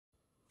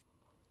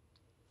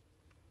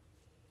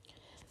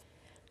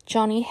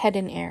Johnny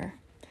Head-in-Air.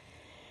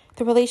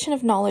 The relation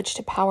of knowledge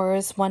to power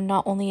is one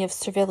not only of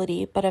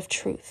servility, but of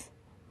truth.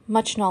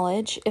 Much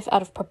knowledge, if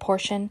out of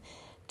proportion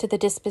to the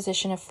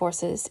disposition of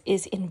forces,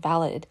 is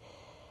invalid,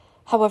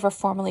 however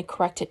formally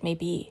correct it may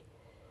be.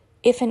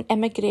 If an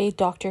émigré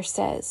doctor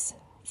says,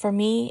 "For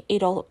me,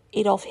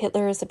 Adolf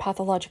Hitler is a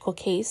pathological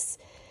case,"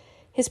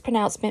 his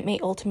pronouncement may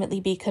ultimately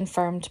be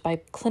confirmed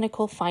by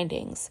clinical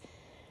findings,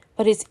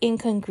 but its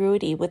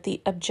incongruity with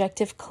the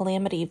objective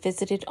calamity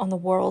visited on the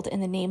world in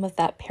the name of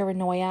that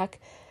paranoiac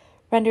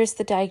renders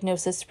the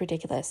diagnosis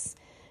ridiculous,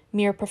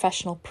 mere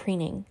professional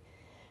preening.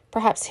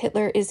 Perhaps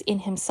Hitler is in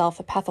himself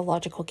a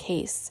pathological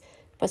case,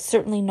 but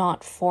certainly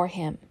not for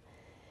him.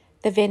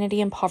 The vanity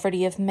and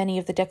poverty of many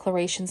of the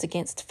declarations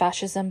against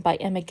fascism by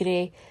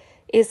émigrés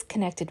is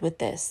connected with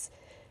this.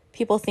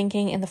 People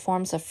thinking in the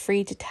forms of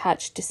free,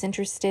 detached,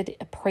 disinterested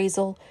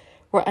appraisal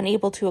were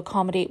unable to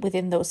accommodate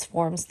within those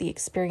forms the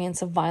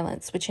experience of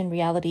violence which in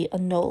reality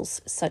annuls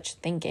such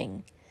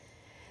thinking.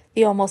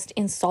 The almost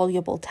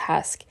insoluble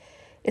task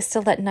is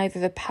to let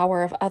neither the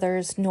power of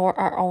others nor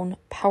our own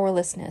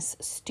powerlessness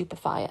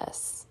stupefy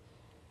us.